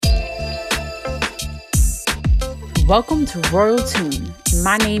Welcome to Royal Tune.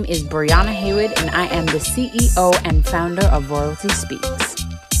 My name is Brianna Haywood, and I am the CEO and founder of Royalty Speaks.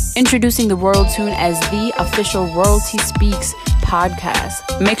 Introducing the Royal Tune as the official Royalty Speaks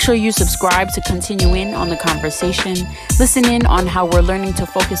podcast. Make sure you subscribe to continue in on the conversation. Listen in on how we're learning to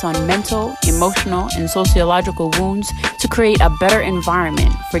focus on mental, emotional, and sociological wounds to create a better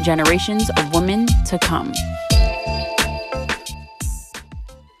environment for generations of women to come.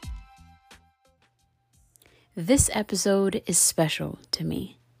 This episode is special to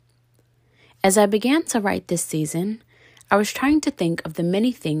me. As I began to write this season, I was trying to think of the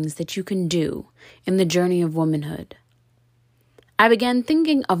many things that you can do in the journey of womanhood. I began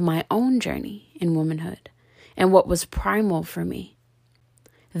thinking of my own journey in womanhood and what was primal for me.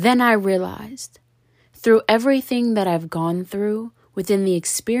 Then I realized, through everything that I've gone through within the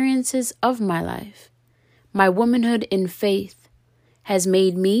experiences of my life, my womanhood in faith has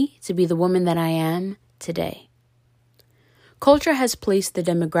made me to be the woman that I am today. Culture has placed the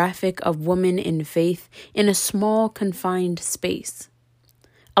demographic of women in faith in a small, confined space,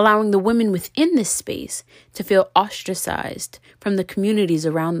 allowing the women within this space to feel ostracized from the communities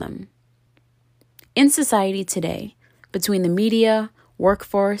around them. In society today, between the media,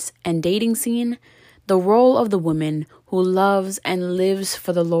 workforce, and dating scene, the role of the woman who loves and lives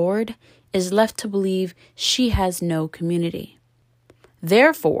for the Lord is left to believe she has no community.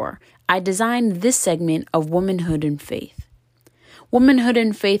 Therefore, I designed this segment of Womanhood in Faith. Womanhood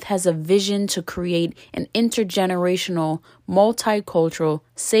in Faith has a vision to create an intergenerational, multicultural,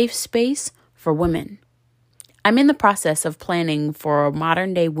 safe space for women. I'm in the process of planning for a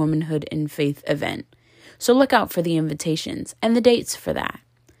modern-day Womanhood in Faith event, so look out for the invitations and the dates for that.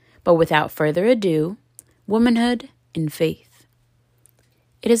 But without further ado, Womanhood in Faith.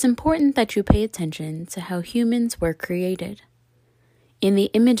 It is important that you pay attention to how humans were created. In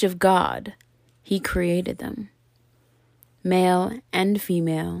the image of God, He created them. Male and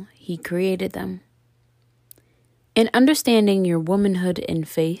female, He created them. In understanding your womanhood in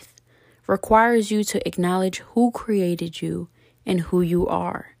faith requires you to acknowledge who created you and who you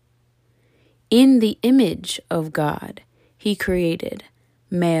are. In the image of God, He created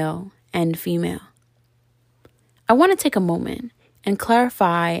male and female. I want to take a moment and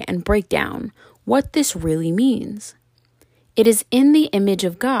clarify and break down what this really means. It is in the image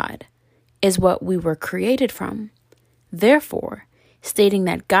of God is what we were created from. Therefore, stating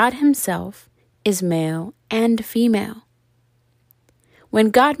that God Himself is male and female. When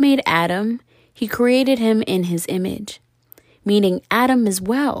God made Adam, He created him in His image, meaning Adam as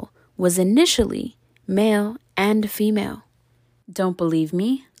well was initially male and female. Don't believe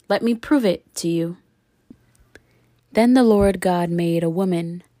me? Let me prove it to you. Then the Lord God made a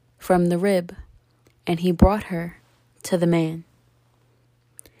woman from the rib, and He brought her to the man.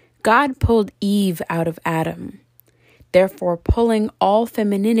 God pulled Eve out of Adam, therefore pulling all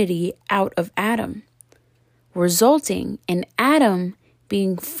femininity out of Adam, resulting in Adam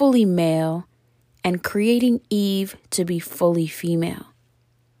being fully male and creating Eve to be fully female.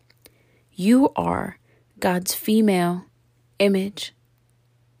 You are God's female image.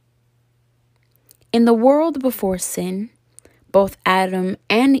 In the world before sin, both Adam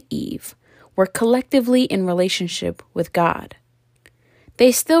and Eve were collectively in relationship with God.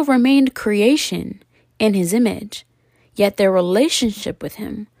 They still remained creation in His image, yet their relationship with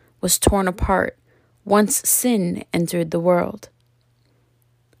Him was torn apart once sin entered the world.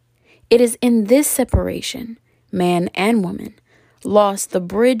 It is in this separation, man and woman lost the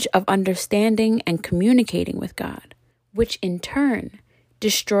bridge of understanding and communicating with God, which in turn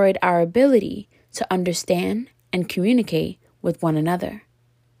destroyed our ability to understand and communicate with one another.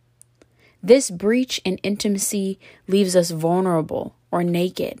 This breach in intimacy leaves us vulnerable or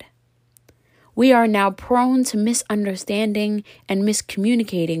naked. We are now prone to misunderstanding and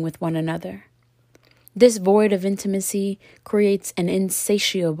miscommunicating with one another. This void of intimacy creates an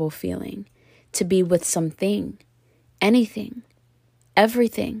insatiable feeling to be with something, anything,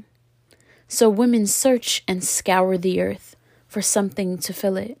 everything. So women search and scour the earth for something to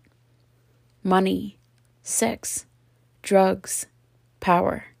fill it. Money, sex, drugs,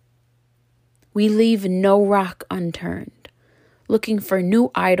 power. We leave no rock unturned, looking for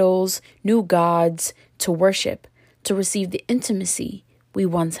new idols, new gods to worship, to receive the intimacy we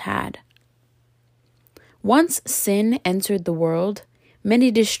once had. Once sin entered the world,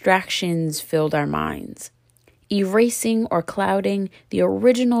 many distractions filled our minds, erasing or clouding the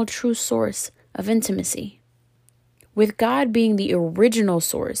original true source of intimacy. With God being the original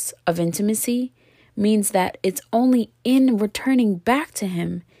source of intimacy means that it's only in returning back to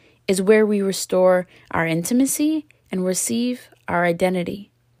Him is where we restore our intimacy and receive our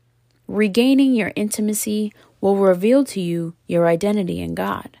identity. Regaining your intimacy will reveal to you your identity in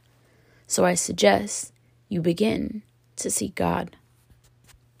God. So I suggest you begin to seek God.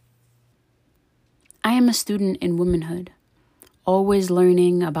 I am a student in womanhood, always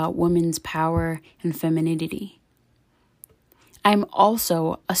learning about women's power and femininity. I am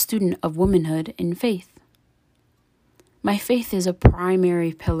also a student of womanhood in faith. My faith is a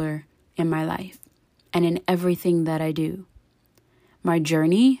primary pillar in my life and in everything that I do. My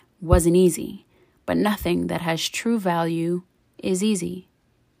journey wasn't easy, but nothing that has true value is easy.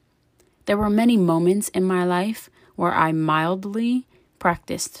 There were many moments in my life where I mildly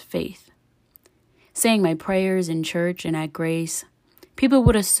practiced faith. Saying my prayers in church and at Grace, people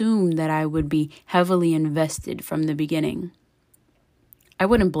would assume that I would be heavily invested from the beginning. I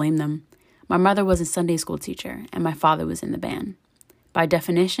wouldn't blame them. My mother was a Sunday school teacher and my father was in the band. By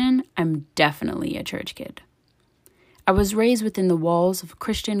definition, I'm definitely a church kid. I was raised within the walls of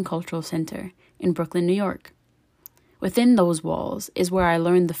Christian Cultural Center in Brooklyn, New York. Within those walls is where I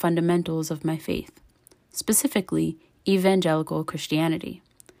learned the fundamentals of my faith, specifically evangelical Christianity.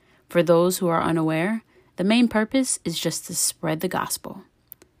 For those who are unaware, the main purpose is just to spread the gospel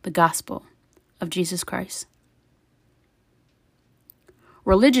of Jesus Christ.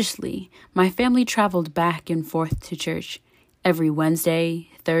 Religiously, my family traveled back and forth to church every Wednesday,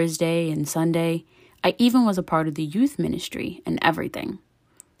 Thursday, and Sunday. I even was a part of the youth ministry and everything.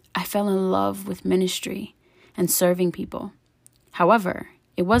 I fell in love with ministry and serving people. However,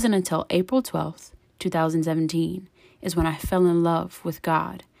 it wasn't until April 12th, 2017 is when I fell in love with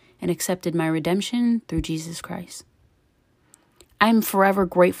God and accepted my redemption through Jesus Christ. I am forever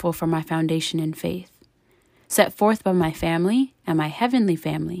grateful for my foundation in faith. Set forth by my family and my heavenly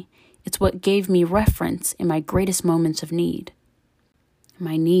family, it's what gave me reference in my greatest moments of need.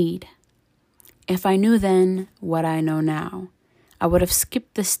 My need. If I knew then what I know now, I would have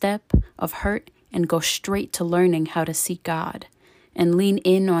skipped the step of hurt and go straight to learning how to seek God and lean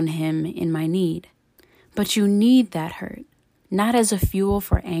in on Him in my need. But you need that hurt, not as a fuel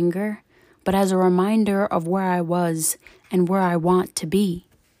for anger, but as a reminder of where I was and where I want to be.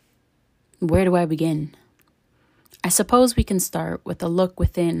 Where do I begin? I suppose we can start with a look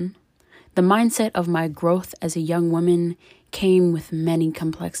within. The mindset of my growth as a young woman came with many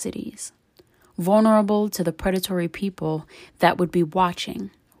complexities. Vulnerable to the predatory people that would be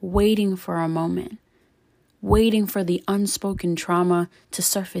watching, waiting for a moment, waiting for the unspoken trauma to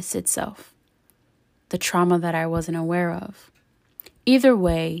surface itself. The trauma that I wasn't aware of. Either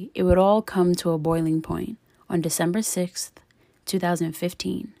way, it would all come to a boiling point on December 6th,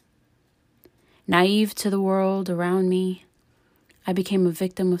 2015. Naive to the world around me, I became a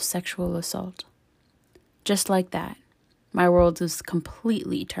victim of sexual assault. Just like that, my world was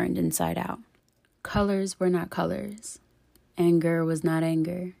completely turned inside out. Colors were not colors. Anger was not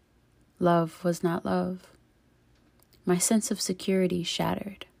anger. Love was not love. My sense of security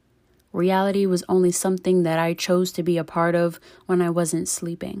shattered. Reality was only something that I chose to be a part of when I wasn't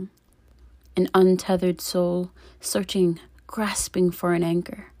sleeping. An untethered soul searching, grasping for an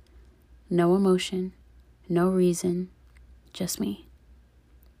anchor. No emotion, no reason, just me,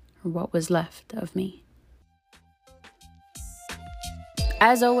 or what was left of me.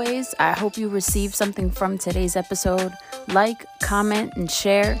 As always, I hope you received something from today's episode. Like, comment, and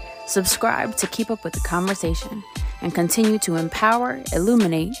share. Subscribe to keep up with the conversation and continue to empower,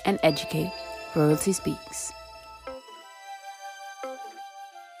 illuminate, and educate. Royalty Speaks.